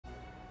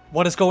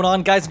What is going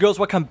on, guys and girls?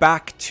 Welcome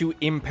back to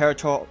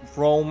Imperator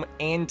Rome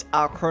and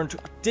our current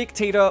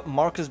dictator,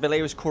 Marcus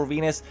Valerius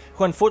Corvinus,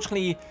 who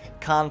unfortunately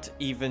can't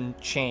even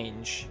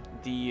change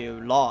the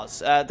laws.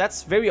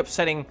 That's very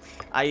upsetting.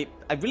 I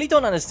really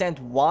don't understand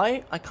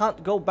why I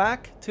can't go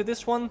back to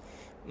this one.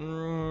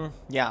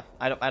 Yeah,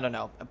 I don't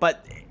know.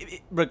 But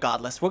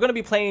regardless, we're going to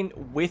be playing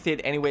with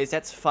it anyways.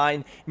 That's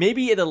fine.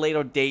 Maybe at a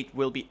later date,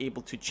 we'll be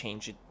able to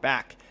change it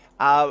back.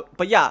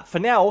 But yeah, for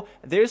now,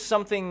 there's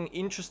something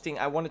interesting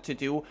I wanted to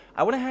do.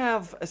 I want to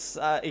have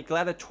a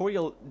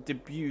gladiatorial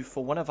debut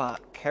for one of our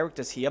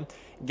characters here,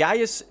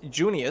 Gaius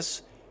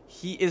Junius.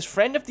 He is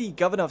friend of the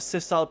governor of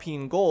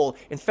Cisalpine Gaul.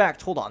 In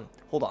fact, hold on.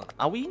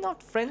 Are we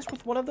not friends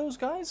with one of those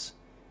guys?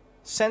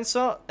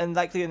 Censor and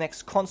likely the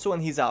next consul,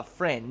 and he's our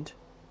friend.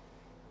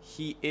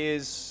 He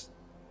is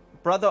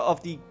brother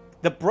of the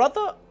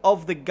brother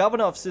of the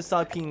governor of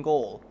Cisalpine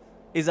Gaul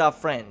is our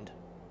friend.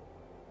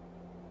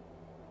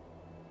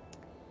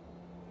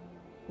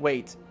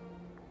 Wait.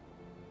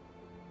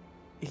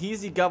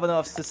 He's the governor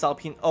of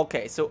Cisalpine.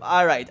 Okay, so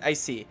alright, I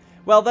see.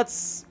 Well,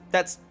 that's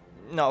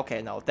no,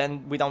 okay, no.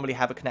 Then we don't really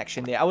have a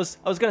connection there. I was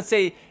gonna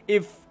say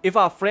if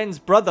our friend's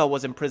brother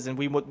was in prison,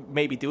 we would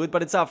maybe do it,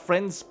 but it's our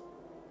friend's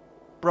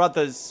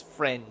brother's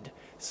friend.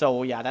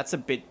 So yeah, that's a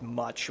bit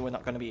much. We're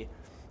not gonna be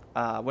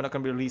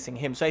releasing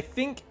him. So I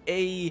think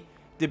a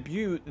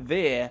debut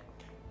there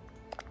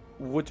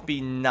would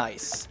be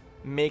nice,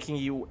 making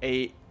you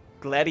a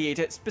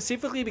gladiator,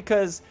 specifically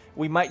because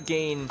we might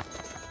gain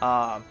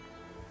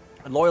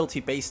loyalty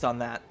based on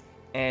that.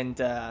 And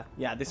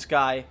yeah, this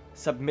guy,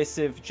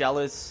 submissive,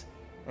 jealous,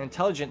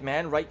 intelligent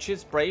man,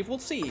 righteous, brave. We'll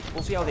see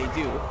how they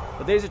do.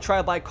 But there's a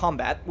trial by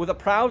combat. With a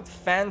proud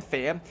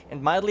fanfare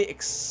and mildly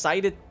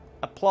excited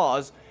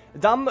applause,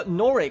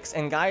 Damnorix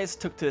and Gaius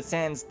took to the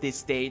sands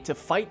this day to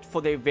fight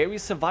for their very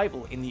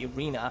survival in the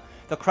arena.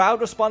 The crowd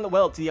responded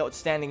well to the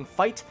outstanding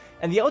fight,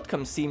 and the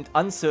outcome seemed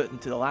uncertain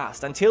to the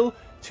last, until,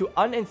 to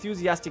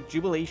unenthusiastic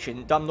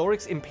jubilation,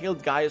 Damnorix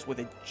impaled Gaius with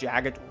a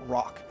jagged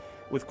rock.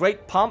 With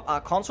great pomp, our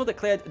consul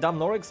declared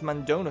Damnorix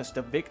Mandonus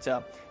the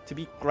victor, to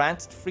be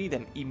granted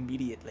freedom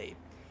immediately.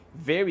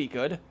 Very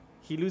good.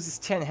 He loses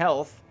 10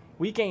 health.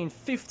 We gain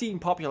 15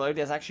 popularity.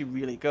 That's actually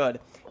really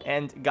good.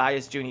 And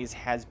Gaius Junius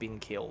has been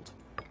killed.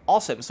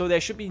 Awesome. So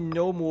there should be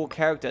no more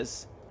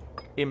characters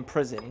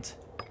imprisoned.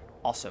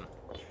 Awesome.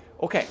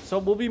 Okay, so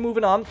we'll be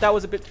moving on. That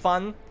was a bit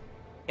fun.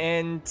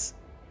 And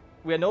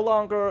we are no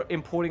longer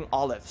importing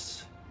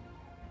olives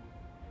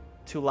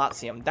to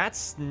Latium.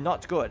 That's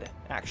not good,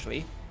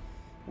 actually.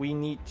 We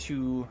need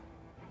to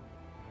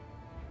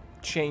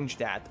change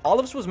that.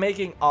 Olives was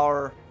making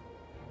our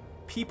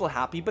people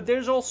happy, but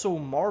there's also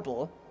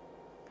marble.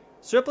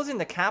 Surplus in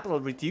the capital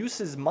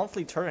reduces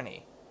monthly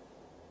tyranny.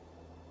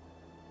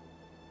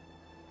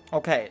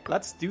 Okay,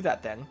 let's do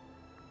that then.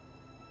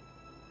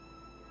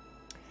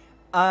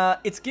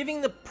 It's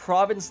giving the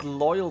province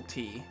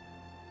loyalty.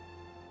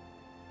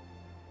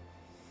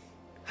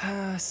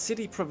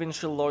 City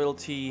provincial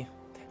loyalty.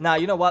 Nah,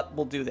 you know what?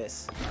 We'll do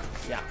this.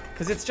 Yeah,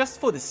 because it's just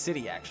for the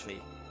city,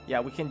 actually.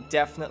 Yeah, we can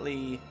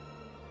definitely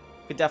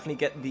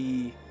get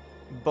the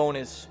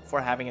bonus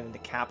for having it in the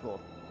capital.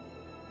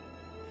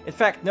 In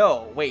fact,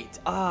 no, wait.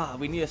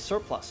 We need a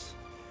surplus.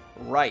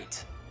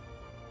 Right.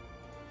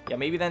 Yeah,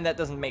 maybe then that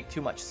doesn't make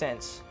too much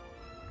sense.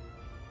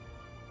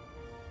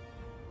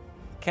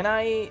 Can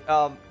I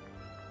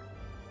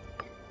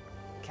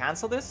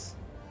cancel this?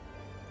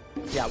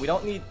 Yeah, we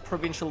don't need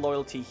provincial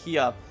loyalty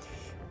here.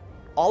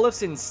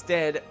 Olives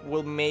instead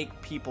will make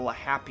people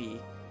happy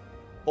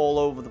all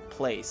over the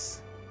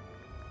place.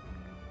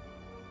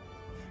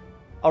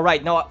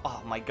 Alright, no,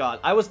 oh my god.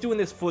 I was doing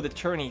this for the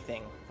tourney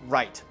thing.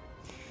 Right.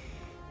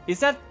 Is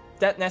that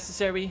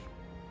necessary?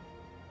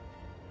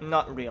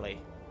 Not really.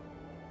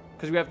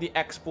 Because we have the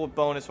export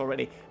bonus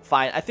already.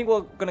 Fine, I think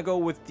we're going to go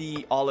with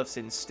the olives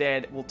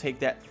instead. We'll take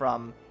that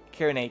from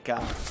Gironca.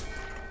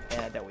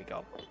 And there we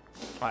go.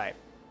 Alright.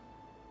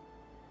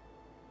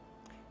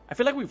 I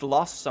feel like we've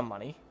lost some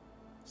money.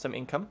 Some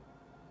income.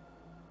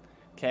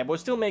 Okay, but we're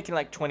still making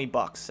like 20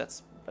 bucks.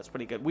 That's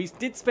pretty good. We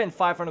did spend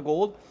 500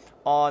 gold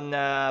on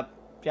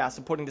yeah,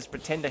 supporting this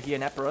pretender here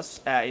in Epirus,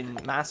 in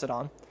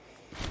Macedon.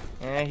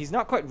 And he's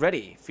not quite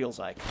ready, feels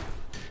like.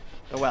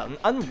 Oh well, an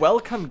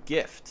unwelcome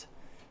gift.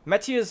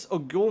 Metius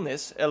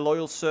Ogulnis, a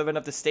loyal servant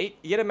of the state,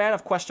 yet a man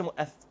of questionable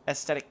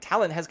aesthetic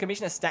talent, has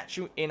commissioned a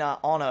statue in our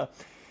honor.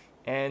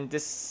 And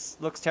this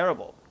looks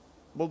terrible.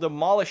 We'll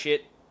demolish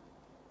it.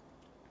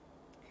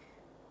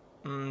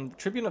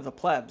 Tribune of the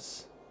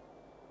plebs.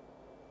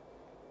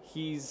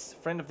 He's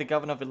friend of the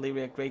governor of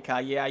Illyria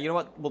Graeca. Yeah, you know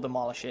what? We'll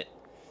demolish it.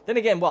 Then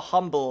again, we're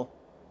humble.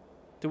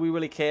 Do we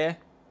really care?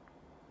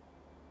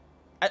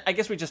 I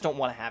guess we just don't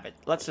want to have it.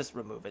 Let's just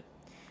remove it.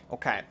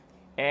 Okay.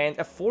 And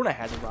a foreigner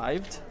has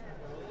arrived.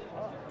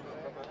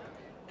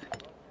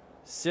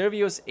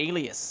 Servius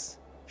Aelius.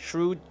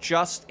 Shrewd,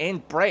 just,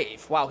 and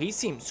brave. Wow, he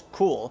seems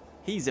cool.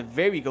 He's a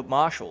very good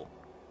marshal.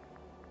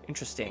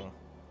 Interesting.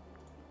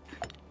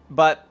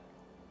 But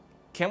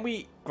can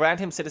we grant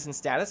him citizen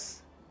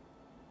status?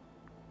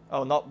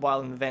 Oh, not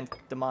while an event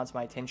demands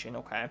my attention.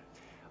 Okay.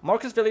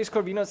 Marcus Valerius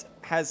Corvinus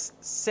has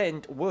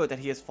sent word that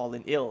he has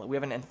fallen ill. We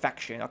have an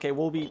infection. Okay,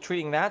 we'll be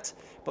treating that.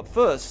 But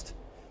first,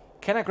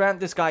 can I grant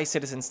this guy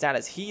citizen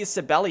status? He is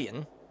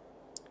Sibelian,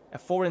 a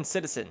foreign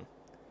citizen.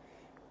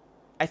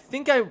 I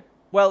think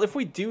well, if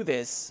we do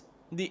this,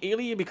 the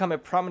Alii become a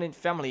prominent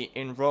family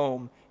in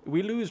Rome.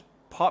 We lose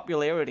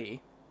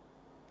popularity.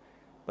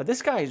 But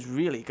this guy is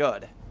really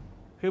good.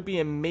 He'll be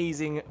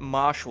amazing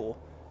marshal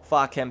for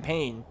our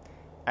campaign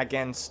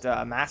against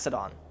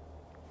Macedon.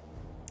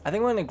 I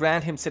think we're going to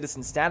grant him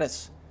citizen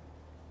status.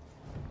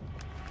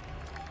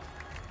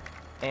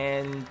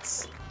 And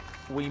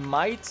we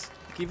might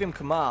give him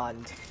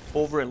command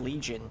over a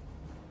legion.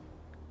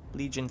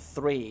 Legion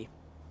 3.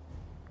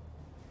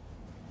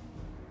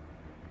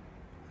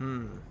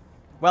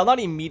 Well, not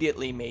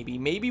immediately, maybe.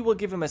 Maybe we'll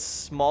give him a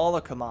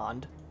smaller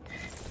command.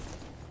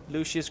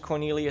 Lucius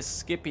Cornelius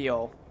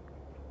Scipio.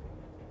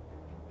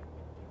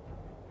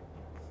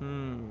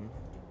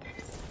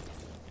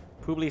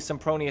 Publius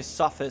Sempronius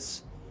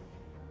Sophus.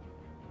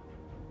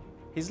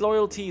 His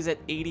loyalty is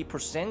at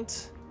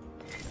 80%.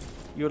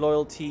 Your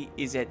loyalty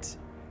is at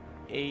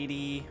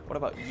 80. What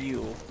about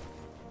you?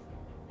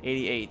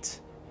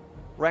 88.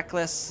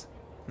 Reckless.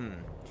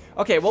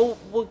 Okay, well,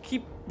 we'll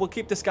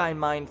keep this guy in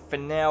mind for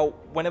now.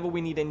 Whenever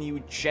we need a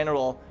new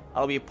general,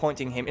 I'll be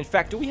appointing him. In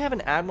fact, do we have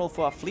an admiral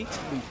for our fleet?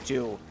 We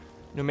do.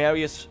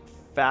 Numerius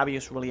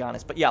Fabius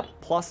Aurelianus. But yeah,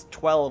 plus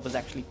 12 is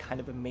actually kind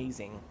of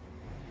amazing.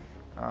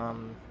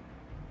 And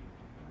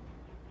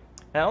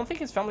I don't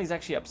think his family's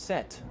actually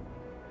upset.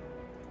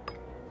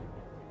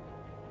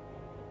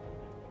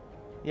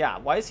 Yeah,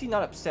 why is he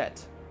not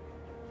upset?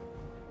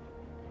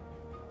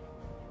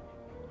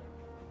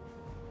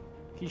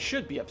 He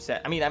should be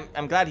upset. I mean,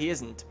 I'm glad he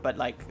isn't, but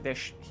like,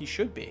 he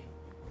should be.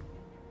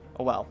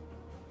 Oh well.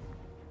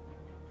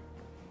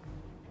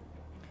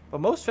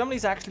 But most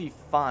families are actually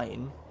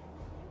fine.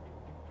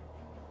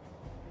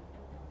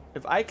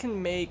 If I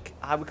can make...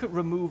 we could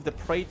remove the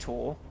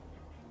Praetor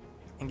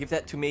and give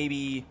that to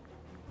maybe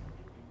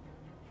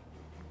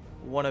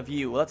one of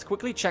you. Let's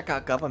quickly check our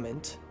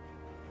government.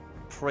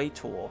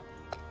 Praetor.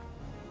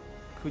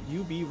 Could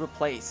you be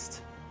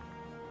replaced?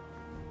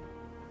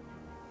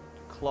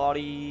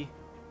 Claudi...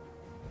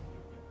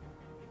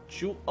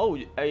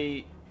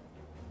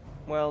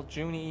 well,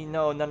 Junie...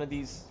 No, none of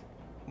these...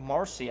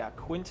 Marcia.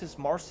 Quintus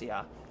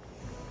Marcia.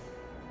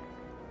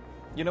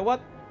 You know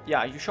what?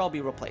 Yeah, you shall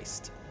be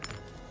replaced.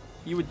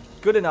 You were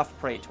good enough,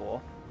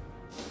 Praetor.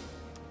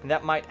 And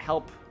that might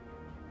help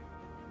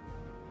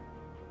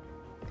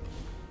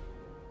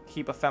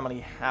keep a family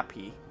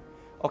happy.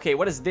 Okay,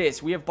 what is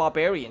this? We have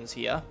barbarians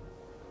here.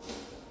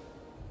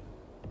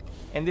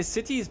 And this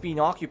city is being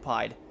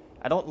occupied.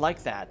 I don't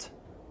like that.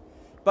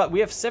 But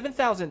we have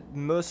 7,000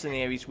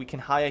 mercenaries we can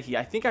hire here.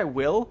 I think I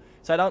will,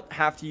 so I don't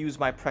have to use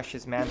my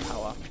precious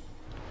manpower.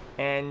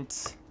 And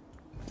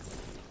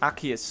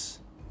Accius.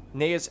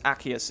 Gnaeus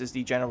Accius is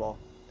the general.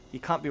 He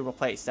can't be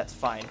replaced, that's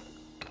fine.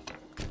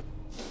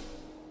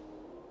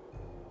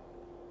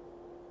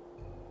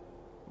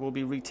 We'll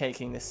be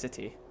retaking this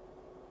city.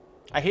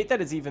 I hate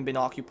that it's even been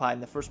occupied in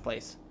the first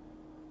place.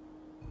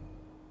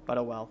 But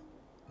oh well.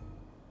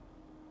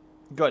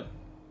 Good.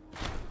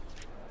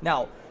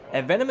 Now,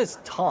 a venomous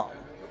tongue.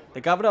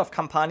 The governor of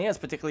Campania is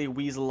particularly a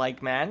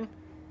weasel-like man.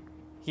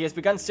 He has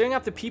begun stirring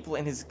up the people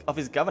of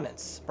his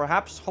governance,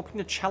 perhaps hoping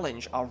to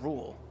challenge our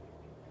rule.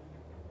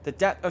 The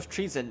debt of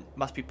treason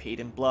must be paid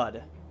in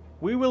blood.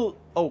 We will...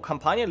 Oh,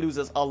 Campania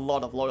loses a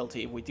lot of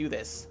loyalty if we do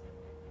this.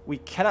 We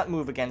cannot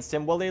move against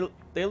him. Well,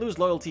 they lose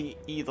loyalty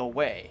either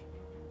way.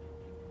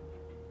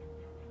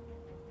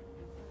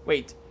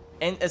 Wait,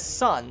 and a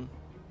son...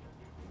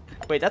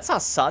 Wait, that's our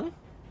son?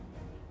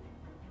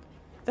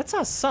 That's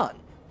our son.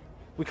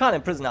 We can't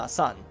imprison our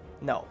son.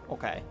 No,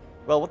 okay.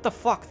 Well, what the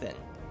fuck then?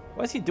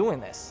 Why is he doing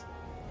this?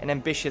 An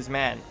ambitious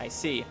man, I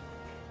see.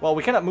 Well,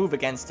 we cannot move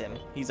against him.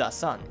 He's our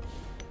son.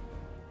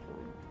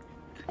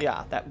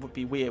 Yeah, that would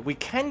be weird. We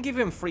can give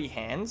him free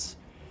hands.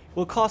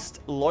 Will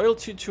cost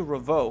loyalty to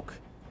revoke.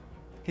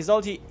 His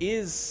loyalty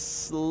is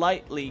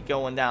slightly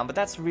going down, but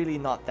that's really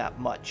not that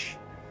much.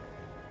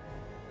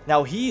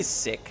 Now, he is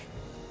sick.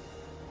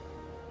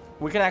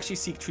 We can actually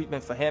seek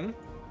treatment for him.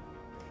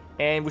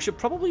 And we should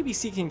probably be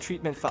seeking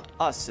treatment for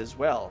us as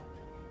well.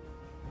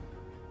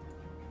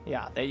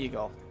 Yeah, there you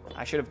go.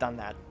 I should have done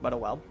that, but oh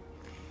well.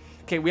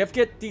 Okay, we have to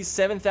get these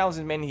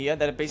 7,000 men here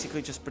that are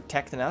basically just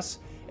protecting us.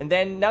 And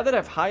then, now that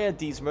I've hired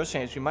these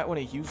mercenaries, we might want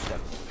to use them.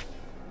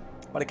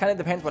 But it kind of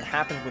depends what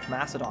happens with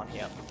Macedon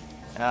here.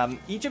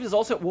 Egypt is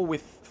also at war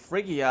with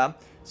Phrygia,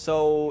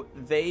 so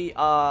they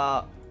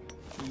are...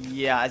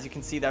 Yeah, as you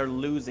can see, they're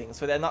losing.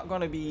 So they're not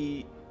going to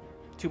be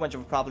too much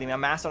of a problem. Now,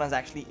 Macedon has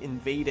actually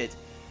invaded.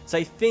 So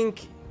I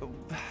think...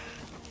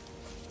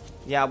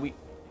 Yeah, we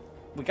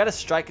got to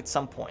strike at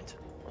some point.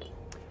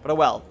 But oh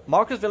well.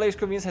 Marcus Valerius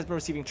Corvinus has been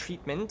receiving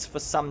treatment for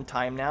some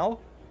time now.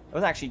 It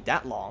wasn't actually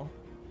that long.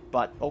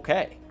 But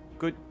okay.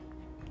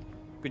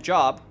 Good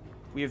job.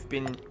 We have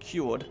been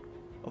cured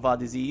of our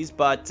disease.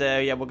 But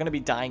yeah, we're going to be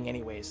dying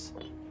anyways.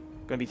 We're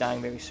going to be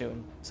dying very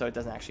soon. So it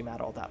doesn't actually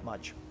matter all that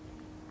much.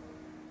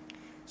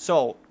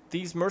 So,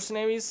 these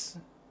mercenaries,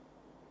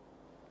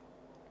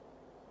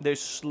 they're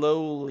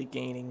slowly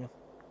gaining.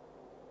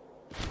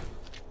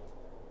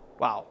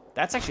 Wow,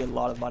 that's actually a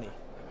lot of money.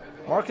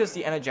 Marcus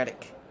the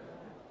Energetic.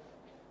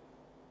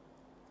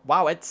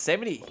 Wow, at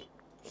 70,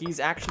 he's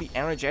actually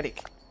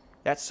energetic.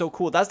 That's so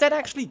cool. Does that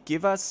actually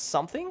give us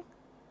something?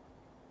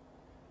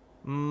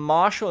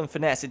 Martial and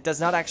Finesse. It does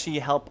not actually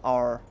help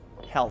our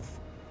health.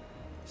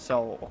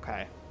 So,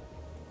 okay.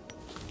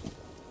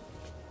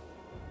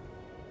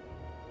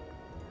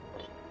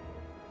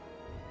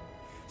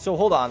 So,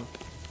 hold on.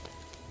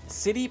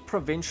 City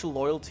Provincial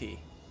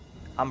Loyalty.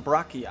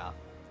 Ambracia.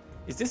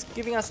 Is this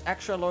giving us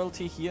extra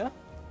loyalty here?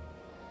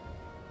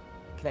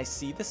 Can I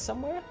see this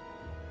somewhere?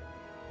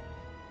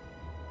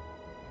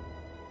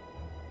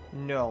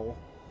 No.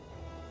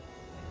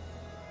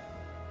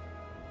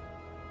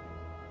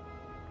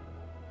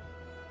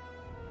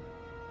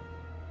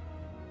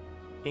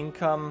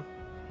 Income,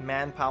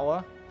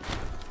 manpower.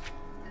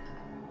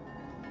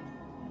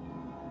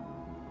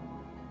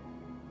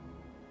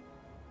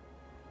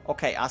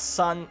 Okay, our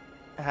son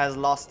has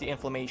lost the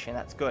inflammation.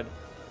 That's good.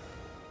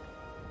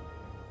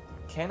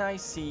 Can I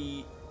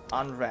see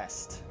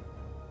unrest?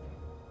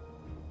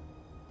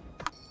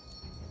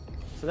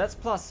 So that's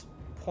plus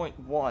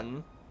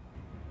 0.1.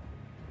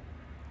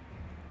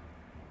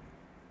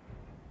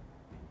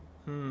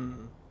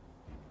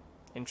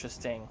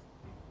 Interesting.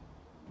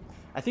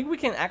 I think we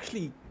can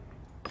actually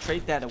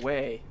trade that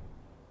away.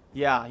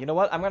 Yeah, you know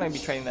what? I'm gonna be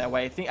trading that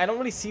away. I don't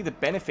really see the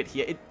benefit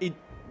here.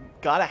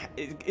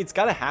 It's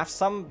gotta have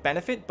some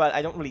benefit, but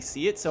I don't really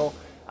see it, so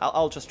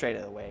I'll just trade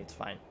it away. It's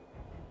fine.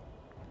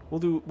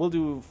 We'll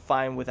do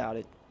fine without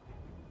it.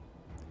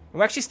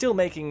 We're actually still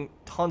making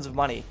tons of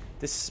money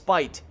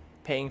despite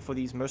paying for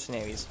these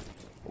mercenaries,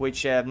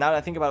 which now that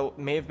I think about it,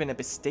 may have been a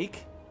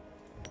mistake.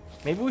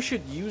 Maybe we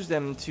should use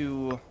them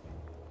to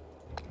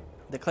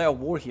declare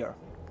war here.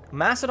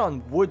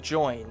 Macedon would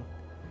join,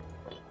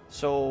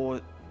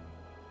 so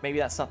maybe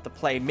that's not the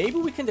play. Maybe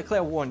we can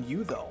declare war on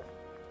you, though.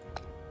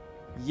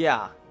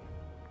 Yeah.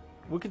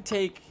 We could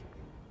take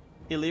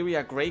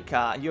Illyria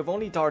Greca, and you have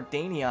only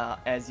Dardania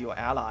as your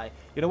ally.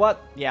 You know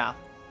what? Yeah.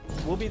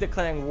 We'll be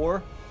declaring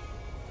war.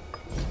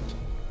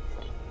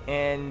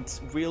 And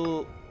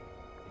we'll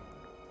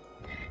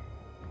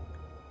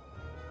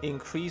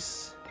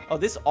increase... Oh,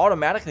 this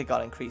automatically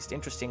got increased,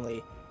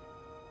 interestingly.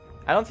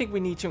 I don't think we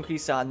need to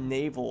increase our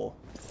naval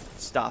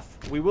stuff.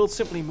 We will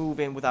simply move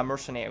in with our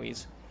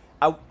mercenaries.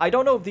 I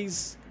don't know if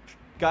these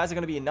guys are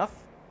going to be enough.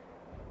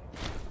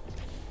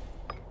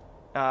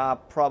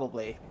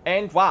 Probably.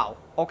 And wow.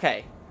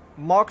 Okay.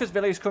 Marcus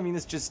Valerius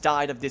Corvinus just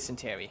died of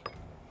dysentery.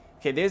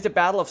 Okay, there's the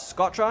Battle of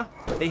Scotra.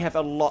 They have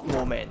a lot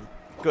more men.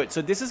 Good.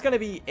 So this is going to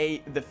be a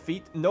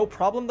defeat. No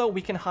problem, though.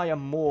 We can hire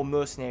more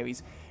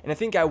mercenaries. And I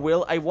think I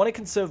will. I want to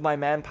conserve my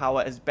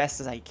manpower as best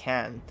as I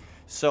can.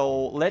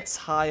 So let's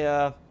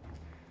hire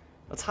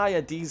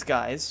these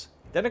guys.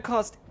 They're going to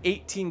cost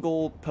 18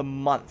 gold per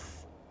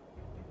month.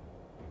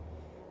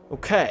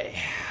 Okay.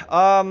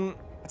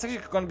 It's actually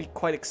going to be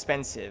quite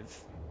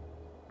expensive.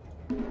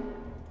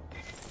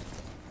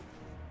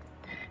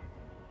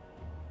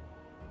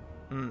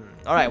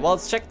 Alright, well,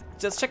 let's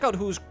check out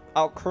who's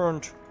our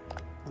current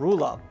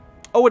ruler.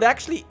 Oh, it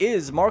actually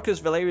is Marcus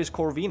Valerius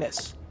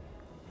Corvinus.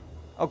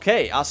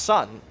 Okay, our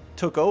son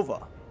took over.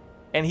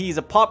 And he's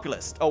a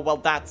populist. Oh, well,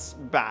 that's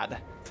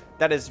bad.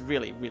 That is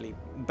really, really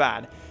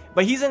bad.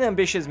 But he's an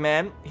ambitious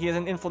man. He has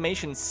an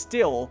inflammation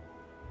still.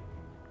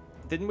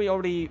 Didn't we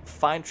already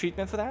find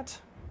treatment for that?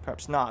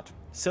 Perhaps not.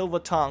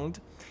 Silver-tongued.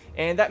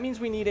 And that means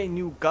we need a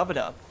new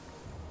governor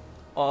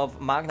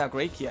of Magna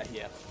Graecia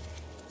here.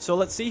 So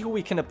let's see who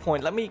we can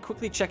appoint. Let me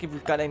quickly check if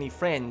we've got any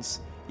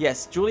friends.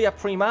 Yes, Julia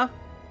Prima.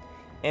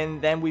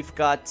 And then we've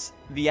got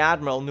the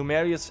Admiral,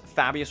 Numerius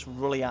Fabius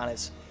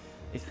Rullianus.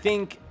 I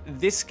think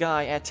this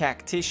guy, a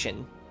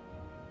tactician,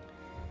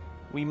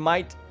 we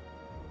might...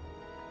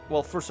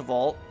 Well, first of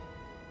all,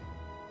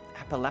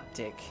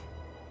 epileptic,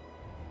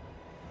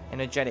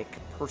 energetic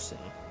person.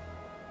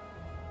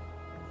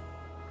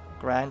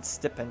 Grant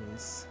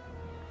stipends.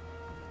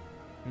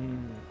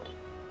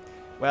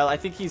 Well, I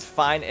think he's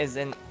fine as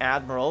an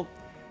admiral.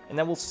 And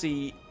then we'll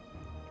see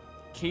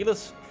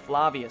Caelus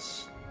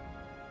Flavius.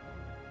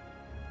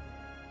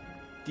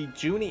 The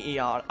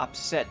Junii are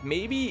upset.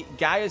 Maybe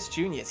Gaius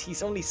Junius.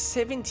 He's only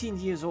 17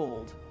 years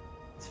old.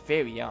 It's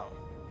very young.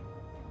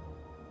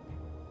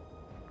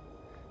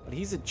 But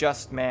he's a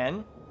just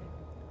man.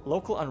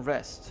 Local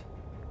unrest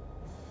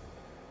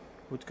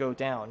would go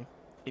down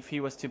if he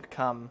was to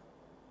become...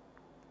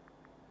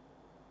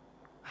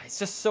 He's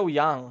just so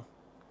young.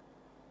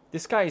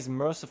 This guy is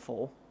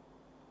merciful.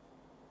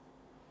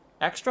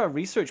 Extra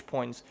research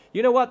points.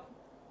 You know what?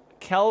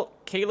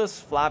 Caelus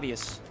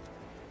Flavius,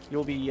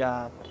 you'll be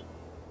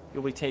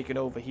taken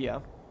over here.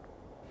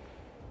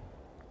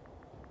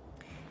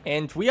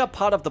 And we are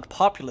part of the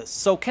populace.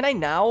 So can I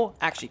now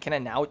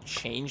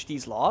change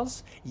these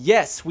laws?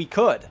 Yes, we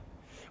could.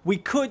 We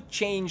could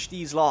change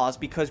these laws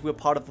because we're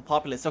part of the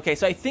populace. Okay,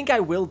 so I think I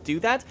will do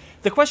that.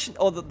 The question,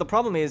 or the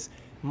problem is,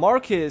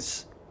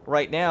 Marcus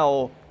right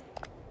now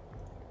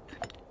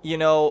you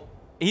know,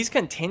 he's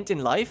content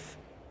in life,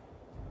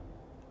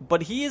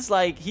 but he is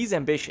like, he's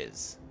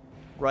ambitious,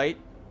 right?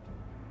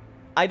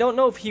 I don't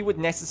know if he would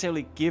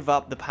necessarily give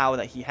up the power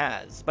that he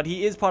has, but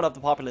he is part of the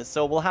populace,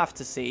 so we'll have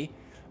to see.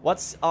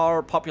 What's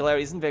our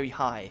popularity? Isn't very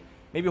high.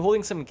 Maybe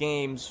holding some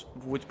games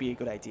would be a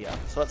good idea.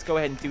 So let's go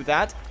ahead and do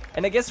that.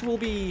 And I guess we'll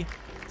be,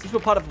 since we're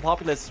part of the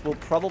populace, we'll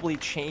probably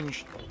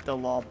change the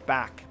law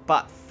back.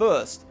 But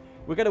first,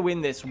 we're going to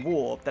win this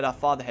war that our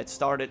father had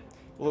started.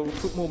 We'll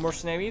recruit more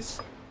mercenaries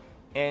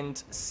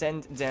and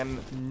send them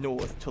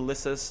north to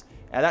Lissus.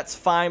 That's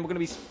fine. We're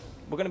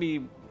gonna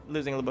be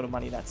losing a little bit of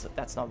money.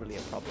 That's not really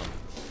a problem.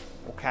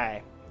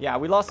 Okay. Yeah,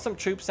 we lost some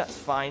troops. That's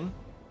fine.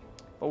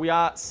 But we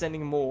are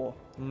sending more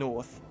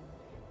north,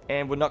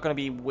 and we're not going to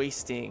be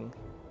wasting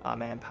our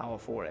manpower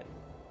for it.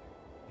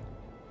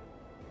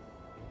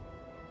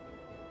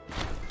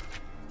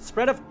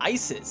 Spread of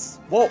ISIS.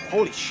 Whoa,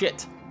 holy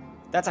shit.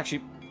 That's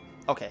actually...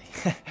 Okay.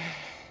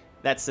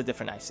 That's a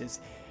different ISIS.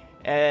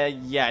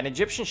 Yeah, an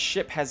Egyptian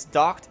ship has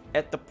docked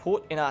at the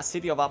port in our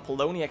city of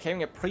Apollonia,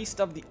 carrying a priest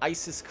of the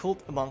Isis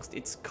cult amongst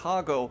its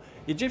cargo.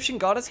 The Egyptian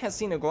goddess has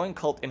seen a growing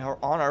cult in her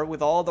honor,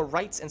 with all the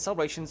rites and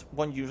celebrations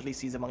one usually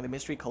sees among the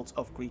mystery cults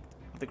of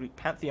the Greek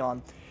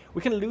pantheon.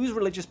 We can lose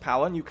religious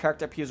power. New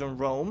character appears in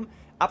Rome.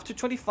 Up to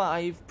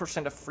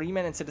 25% of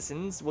freemen and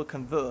citizens will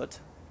convert.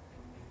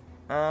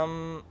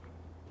 Do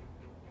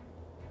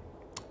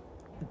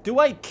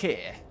I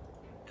care?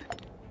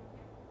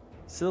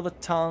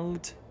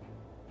 Silver-tongued.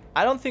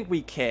 I don't think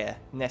we care,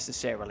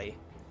 necessarily.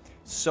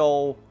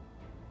 So,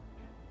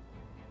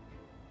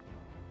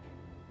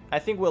 I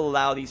think we'll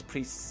allow these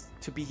priests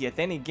to be here.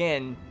 Then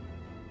again,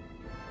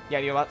 yeah,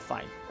 you know what?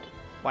 Fine.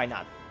 Why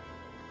not?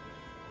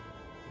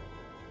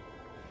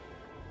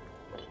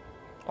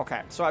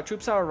 Okay, so our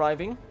troops are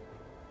arriving.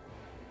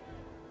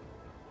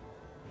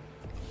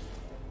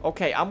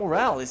 Okay, our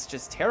morale is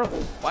just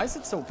terrible. Why is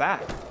it so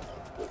bad?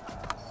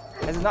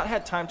 Has it not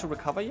had time to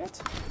recover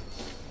yet?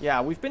 Yeah,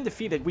 we've been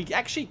defeated. We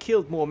actually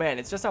killed more men.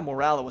 It's just our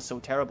morale that was so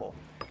terrible.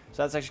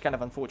 So that's actually kind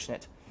of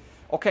unfortunate.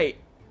 Okay,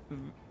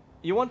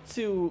 you want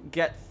to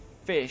get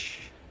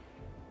fish.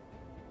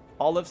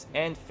 Olives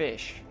and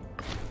fish.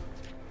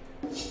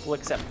 We'll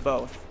accept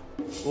both.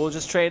 We'll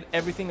just trade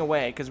everything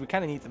away because we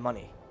kind of need the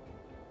money.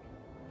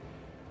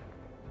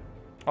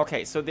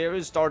 Okay, so there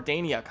is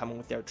Dardania coming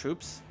with their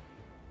troops.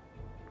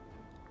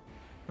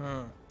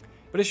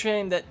 But it's a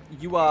shame that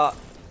you are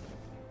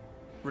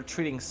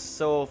retreating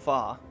so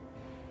far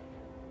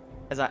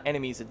as our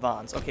enemies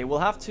advance. Okay, we'll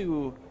have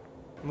to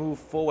move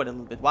forward a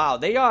little bit. Wow,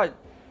 they are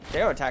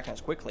attacking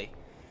us quickly.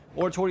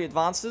 Oratory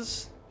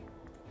advances.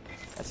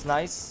 That's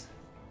nice.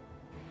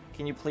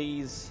 Can you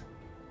please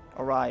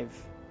arrive?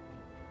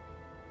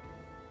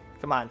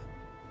 Come on.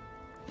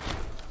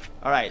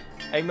 Alright,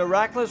 a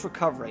miraculous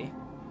recovery.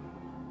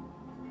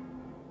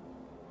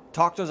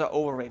 Doctors are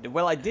overrated.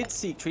 Well, I did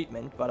seek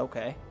treatment, but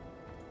okay.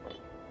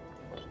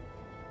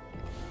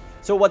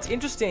 So what's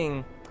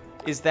interesting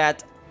is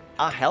that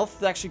our health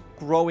is actually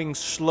growing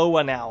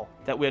slower now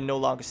that we're no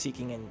longer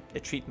seeking a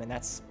treatment.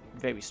 That's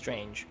very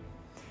strange.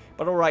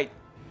 But alright.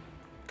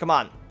 Come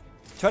on.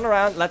 Turn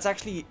around. Let's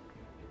actually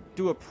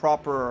do a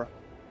proper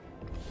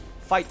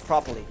fight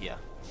properly here.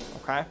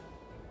 Okay?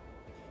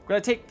 We're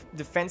going to take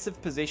defensive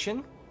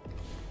position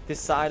this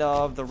side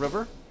of the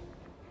river.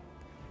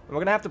 And we're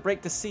going to have to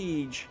break the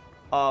siege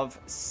of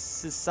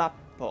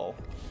Sisapo.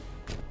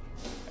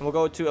 And we'll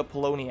go to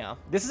Apollonia.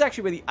 This is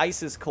actually where the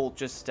ISIS cult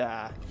just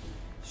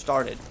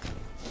started.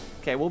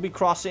 Okay, we'll be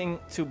crossing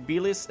to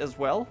Belis as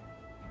well.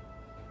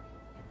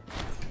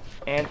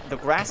 And the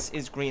grass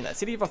is green. The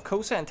city of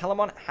Cosa and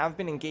Telamon have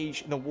been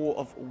engaged in a war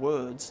of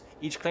words.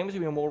 Each claims to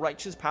be more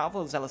righteous,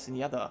 powerful, and zealous than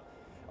the other.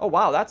 Oh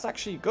wow, that's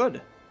actually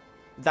good.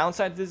 The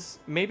downside of this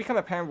may become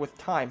apparent with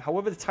time.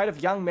 However, the tide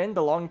of young men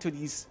belonging to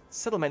these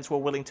settlements who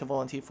are willing to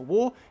volunteer for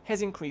war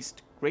has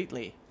increased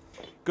greatly.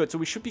 Good, so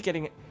we should be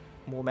getting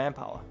more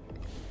manpower.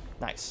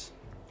 Nice.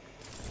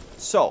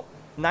 So,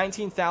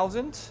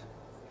 19,000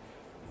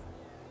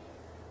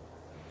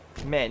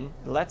 men.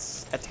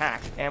 Let's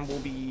attack, and we'll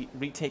be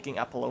retaking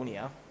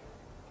Apollonia.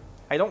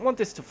 I don't want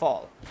this to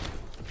fall.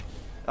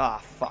 Ah,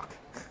 fuck.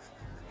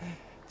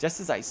 Just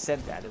as I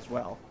said that as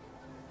well.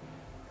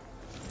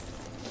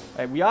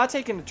 Right, we are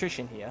taking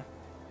attrition here,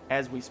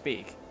 as we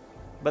speak.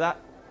 But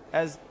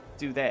as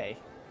do they.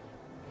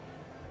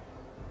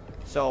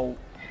 So,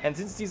 and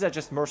since these are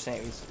just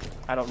mercenaries,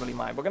 I don't really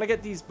mind. We're gonna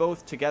get these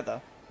both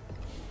together.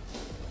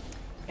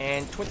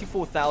 And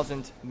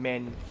 24,000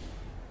 men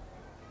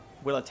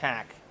will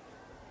attack.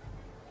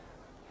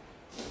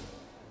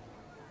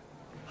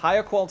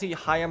 Higher quality,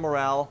 higher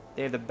morale.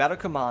 They have the better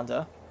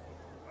commander.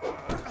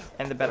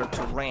 And the better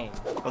terrain.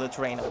 Or the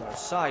terrain on their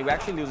side. We're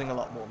actually losing a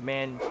lot more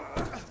men.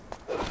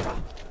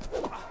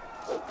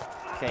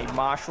 Okay,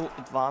 Marshall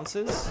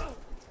advances.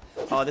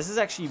 Oh, this is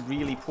actually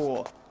really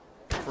poor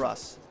for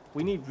us.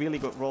 We need really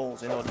good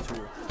rolls in order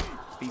to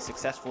be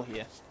successful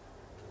here.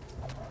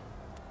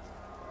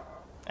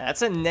 And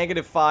that's a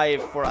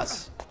 -5 for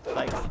us.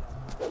 Like,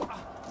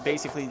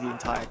 basically the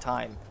entire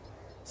time.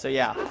 So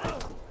yeah,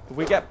 if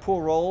we get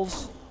poor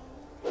rolls,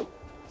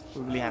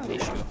 we really have an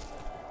issue.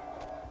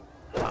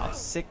 Wow,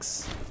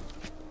 6.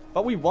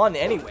 But we won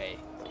anyway.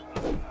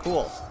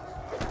 Cool.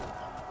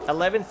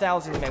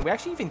 11,000 men. We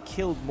actually even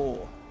killed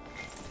more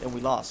than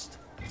we lost.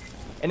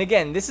 And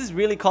again, this is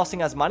really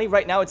costing us money.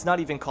 Right now, it's not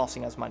even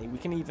costing us money. We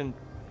can even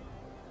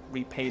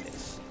repay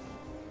this.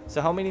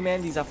 So how many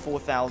men? These are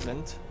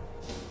 4,000.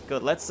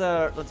 Good. Let's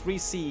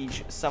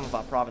re-siege some of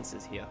our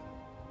provinces here.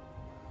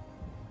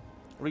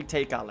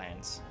 Retake our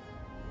lands.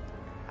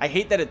 I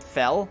hate that it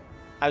fell.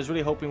 I was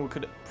really hoping we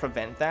could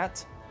prevent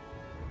that.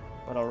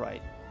 But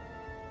alright.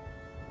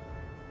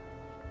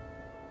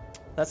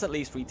 Let's at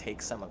least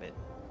retake some of it.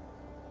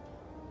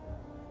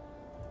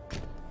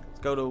 Let's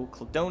go to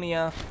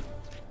Cladonia.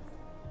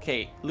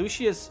 Okay,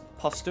 Lucius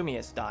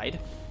Postumius died.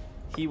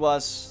 He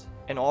was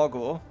an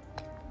augur.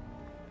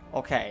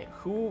 Okay,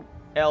 who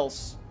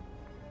else?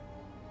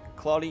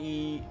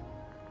 Claudii.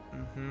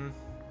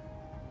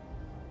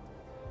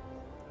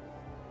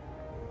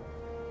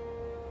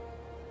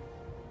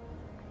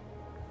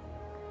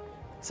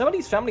 Some of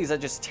these families are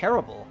just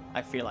terrible,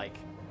 I feel like.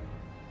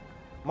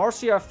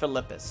 Marcia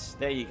Philippus.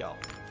 There you go.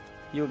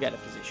 You'll get a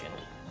position.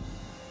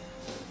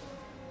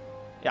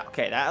 Yeah,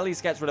 okay. That at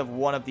least gets rid of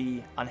one of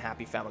the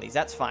unhappy families.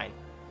 That's fine.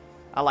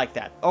 I like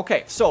that.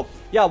 Okay, so,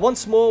 yeah,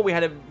 once more, we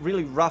had a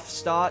really rough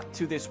start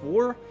to this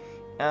war.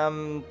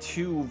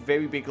 2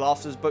 very big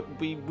losses, but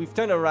we've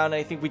turned it around, and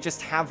I think we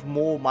just have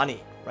more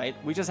money, right?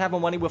 We just have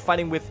more money. We're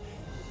fighting with...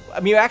 I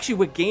mean, actually,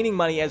 we're gaining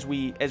money as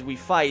we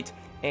fight,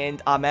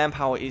 and our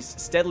manpower is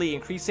steadily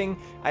increasing.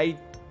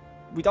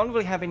 We don't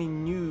really have any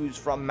news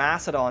from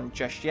Macedon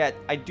just yet.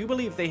 I do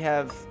believe they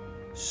have...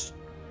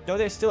 No,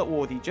 they're still at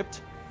war with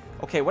Egypt.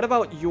 Okay, what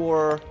about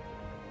your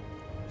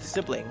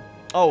sibling?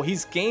 Oh,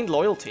 he's gained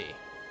loyalty.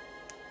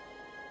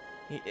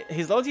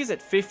 His loyalty is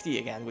at 50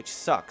 again, which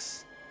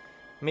sucks.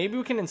 Maybe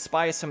we can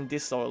inspire some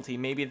disloyalty.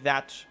 Maybe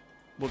that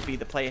would be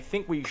the play. I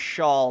think we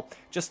shall,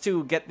 just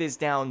to get this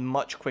down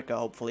much quicker,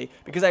 hopefully.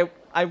 Because I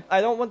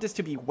don't want this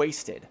to be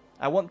wasted.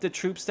 I want the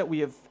troops that we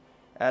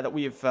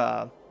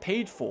have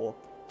paid for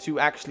to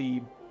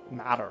actually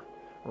matter,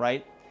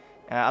 right?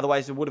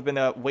 Otherwise, it would have been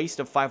a waste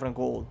of 500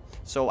 gold.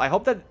 So I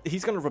hope that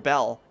he's going to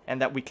rebel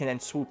and that we can then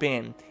swoop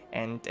in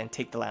and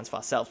take the lands for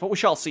ourselves. But we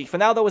shall see. For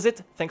now, that was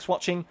it. Thanks for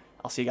watching.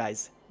 I'll see you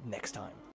guys next time.